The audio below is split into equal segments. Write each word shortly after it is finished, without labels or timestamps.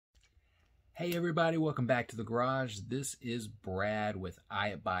Hey everybody, welcome back to the garage. This is Brad with I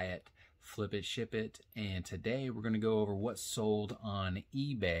It Buy It, Flip It, Ship It, and today we're going to go over what's sold on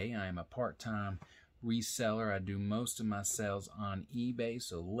eBay. I am a part-time reseller. I do most of my sales on eBay,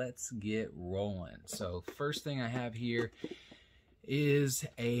 so let's get rolling. So first thing I have here is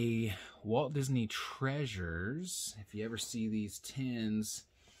a Walt Disney Treasures. If you ever see these tins,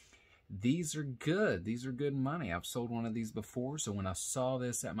 these are good. These are good money. I've sold one of these before, so when I saw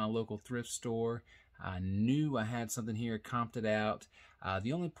this at my local thrift store, I knew I had something here, comped it out.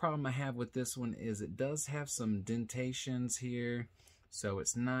 The only problem I have with this one is it does have some dentations here, so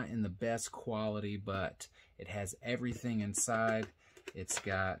it's not in the best quality, but it has everything inside. It's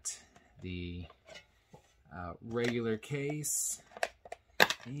got the regular case,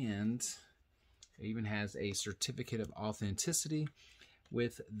 and it even has a certificate of authenticity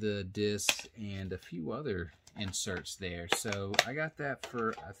with the disc and a few other inserts there. So I got that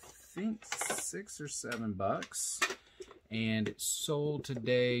for I think $6 or $7, and it sold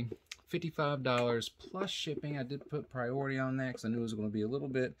today $55 plus shipping. I did put priority on that because I knew it was going to be a little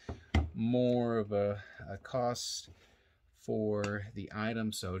bit more of a cost for the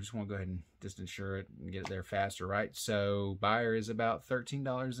item, so I just want to go ahead and just insure it and get it there faster, right? So buyer is about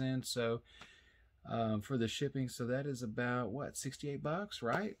 $13 in, so for the shipping, so that is about what, $68,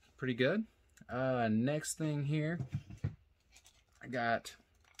 right? Pretty good. Next thing here, I got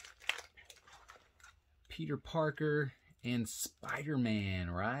Peter Parker and Spider-Man,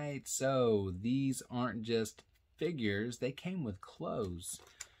 right? So these aren't just figures, they came with clothes.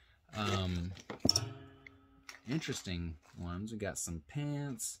 Interesting ones. We got some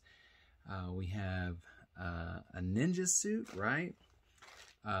pants, we have a ninja suit, right?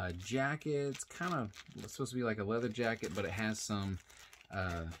 Jackets, kind of supposed to be like a leather jacket, but it has some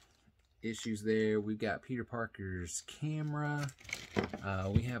issues there. We've got Peter Parker's camera.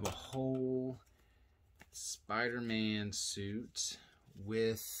 We have a whole Spider-Man suit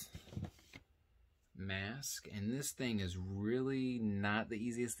with mask, and this thing is really not the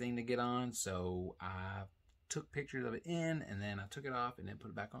easiest thing to get on, so I took pictures of it in, and then I took it off and then put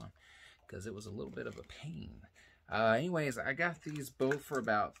it back on because it was a little bit of a pain. Anyways, I got these both for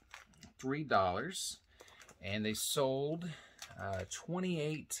about $3, and they sold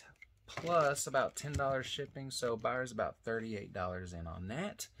 28 plus about $10 shipping, so buyer's about $38 in on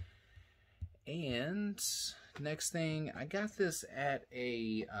that. And next thing, I got this at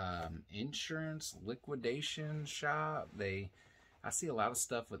a insurance liquidation shop. I see a lot of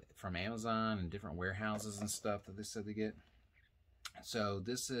stuff from Amazon and different warehouses and stuff that they said they get. So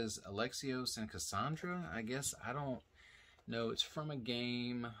this is Alexios and Cassandra, I guess. I don't know. It's from a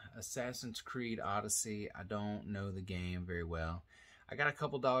game, Assassin's Creed Odyssey. I don't know the game very well. I got a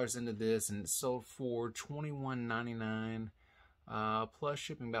couple dollars into this, and it sold for $21.99 plus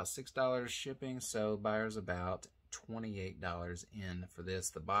shipping, about $6 shipping. So buyer's about $28 in for this.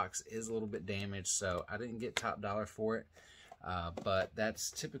 The box is a little bit damaged, so I didn't get top dollar for it. But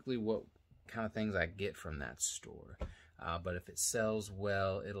that's typically what kind of things I get from that store. But if it sells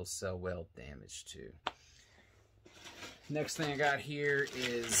well, it'll sell well damaged too. Next thing I got here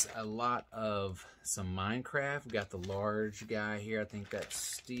is a lot of some Minecraft. We got the large guy here. I think that's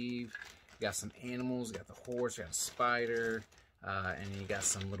Steve. We got some animals. We got the horse. We got a spider. And you got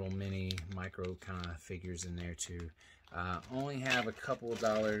some little mini micro kind of figures in there too. Only have a couple of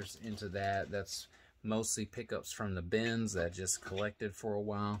dollars into that. That's mostly pickups from the bins that I just collected for a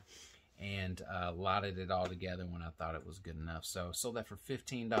while, and lotted it all together when I thought it was good enough. So sold that for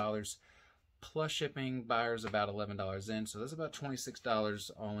 $15 plus shipping. Buyer's about $11 in, so that's about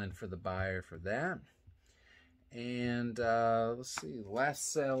 $26 all in for the buyer for that. And let's see, the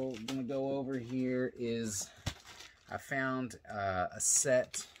last sale I'm gonna go over here is I found a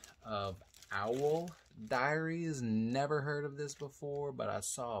set of Owl Diaries. Never heard of this before, but I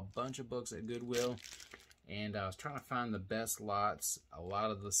saw a bunch of books at Goodwill, and I was trying to find the best lots. A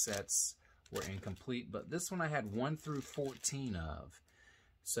lot of the sets were incomplete, but this one I had 1 through 14 of.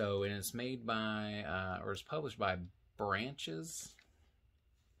 So, and it's made by, or it's published by Branches.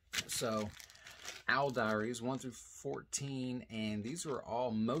 So, Owl Diaries 1 through 14, and these were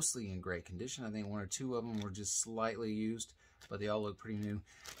all mostly in great condition. I think 1 or 2 of them were just slightly used, but they all look pretty new.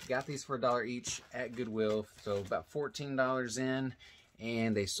 Got these for $1 each at Goodwill, so about $14 in,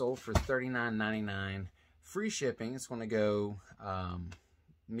 and they sold for $39.99. Free shipping. It's going to go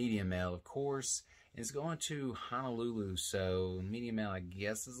medium mail, of course. It's going to Honolulu, so medium mail, I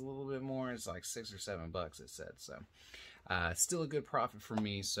guess, is a little bit more. It's like $6 or $7, it said. So still a good profit for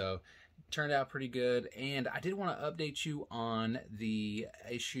me. So turned out pretty good. And I did want to update you on the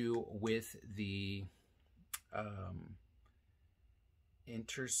issue with the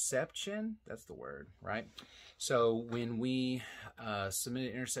interception. That's the word, right? So when we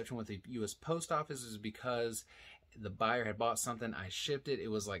submitted interception with the U.S. Post Office, is because the buyer had bought something. I shipped it. It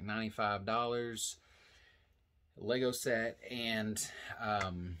was like $95 Lego set, and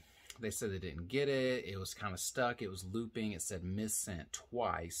they said they didn't get it. It was kind of stuck. It was looping. It said missent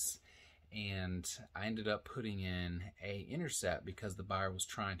twice. And I ended up putting in a intercept because the buyer was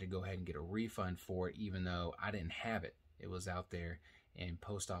trying to go ahead and get a refund for it, even though I didn't have it. It was out there in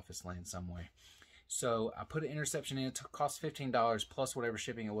post office land somewhere. So I put an interception in. It cost $15 plus whatever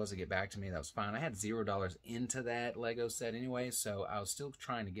shipping it was to get back to me. That was fine. I had $0 into that Lego set anyway, so I was still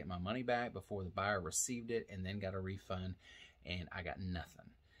trying to get my money back before the buyer received it and then got a refund, and I got nothing.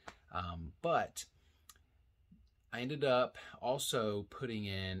 But I ended up also putting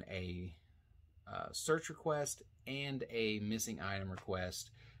in a search request and a missing item request.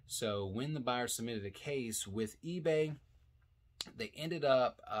 So when the buyer submitted a case with eBay, they ended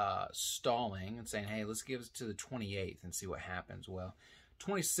up stalling and saying, hey, let's give it to the 28th and see what happens. Well,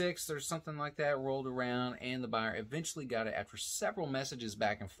 26th or something like that rolled around, and the buyer eventually got it after several messages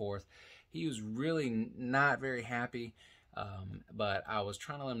back and forth. He was really not very happy, but I was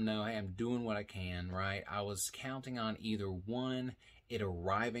trying to let him know, hey, I'm doing what I can, right? I was counting on either one, it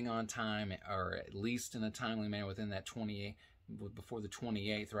arriving on time, or at least in a timely manner within that 28th, before the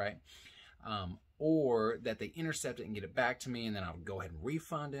 28th, right? Or that they intercept it and get it back to me, and then I'll go ahead and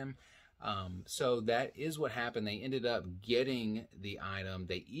refund him. So that is what happened. They ended up getting the item.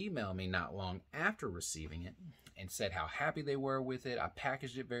 They emailed me not long after receiving it and said how happy they were with it. I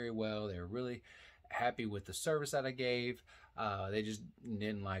packaged it very well. They were really happy with the service that I gave. They just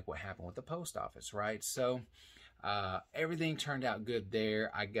didn't like what happened with the post office, right? So everything turned out good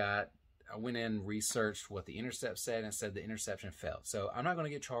there. I went in and researched what the intercept said, and it said the interception failed. So I'm not going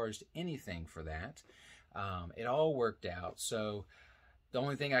to get charged anything for that. It all worked out. So the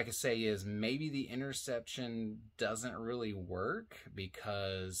only thing I can say is maybe the interception doesn't really work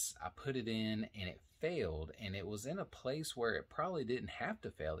because I put it in and it failed, and it was in a place where it probably didn't have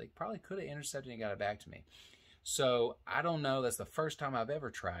to fail. They probably could have intercepted and got it back to me. So I don't know. That's the first time I've ever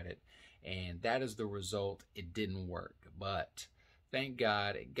tried it, and that is the result. It didn't work, but thank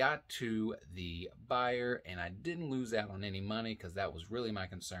God it got to the buyer, and I didn't lose out on any money because that was really my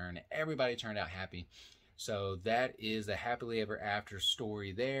concern. Everybody turned out happy. So that is a happily ever after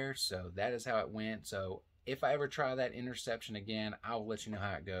story there. So that is how it went. So if I ever try that interception again, I'll let you know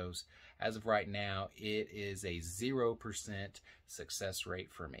how it goes. As of right now, it is a 0% success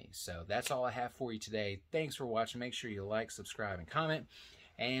rate for me. So that's all I have for you today. Thanks for watching. Make sure you like, subscribe, and comment.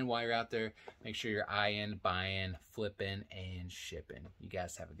 And while you're out there, make sure you're buying, flipping, and shipping. You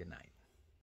guys have a good night.